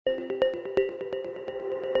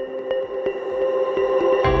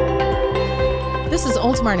This is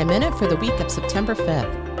Oldsmar in a Minute for the week of September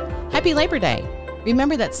 5th. Happy Labor Day!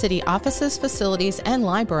 Remember that city offices, facilities, and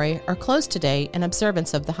library are closed today in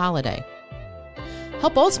observance of the holiday.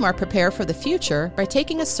 Help Oldsmar prepare for the future by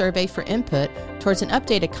taking a survey for input towards an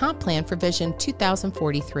updated comp plan for Vision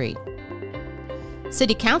 2043.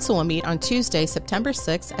 City Council will meet on Tuesday, September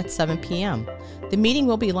 6th at 7 p.m. The meeting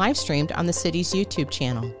will be live streamed on the city's YouTube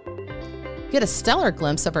channel. Get a stellar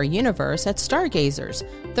glimpse of our universe at Stargazers,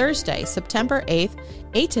 Thursday, September 8th,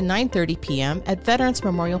 8 to 9:30 p.m. at Veterans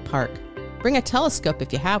Memorial Park. Bring a telescope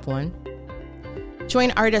if you have one.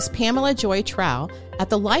 Join artist Pamela Joy Trow at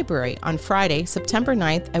the library on Friday, September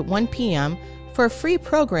 9th at 1 p.m. for a free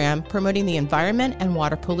program promoting the environment and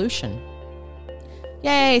water pollution.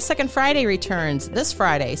 Yay! Second Friday returns this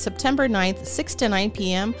Friday, September 9th, 6 to 9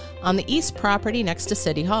 p.m. on the East property next to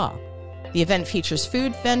City Hall. The event features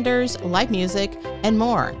food vendors, live music, and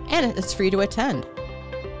more, and it's free to attend.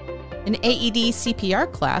 An AED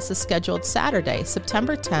CPR class is scheduled Saturday,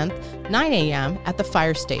 September 10th, 9 a.m. at the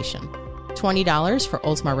fire station. $20 for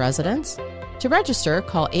Oldsmar residents. To register,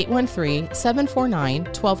 call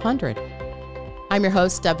 813-749-1200. I'm your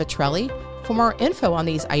host, Deb Vitrelli. For more info on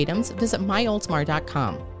these items, visit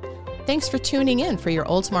myoldsmar.com. Thanks for tuning in for your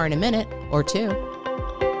Oldsmar in a Minute or two.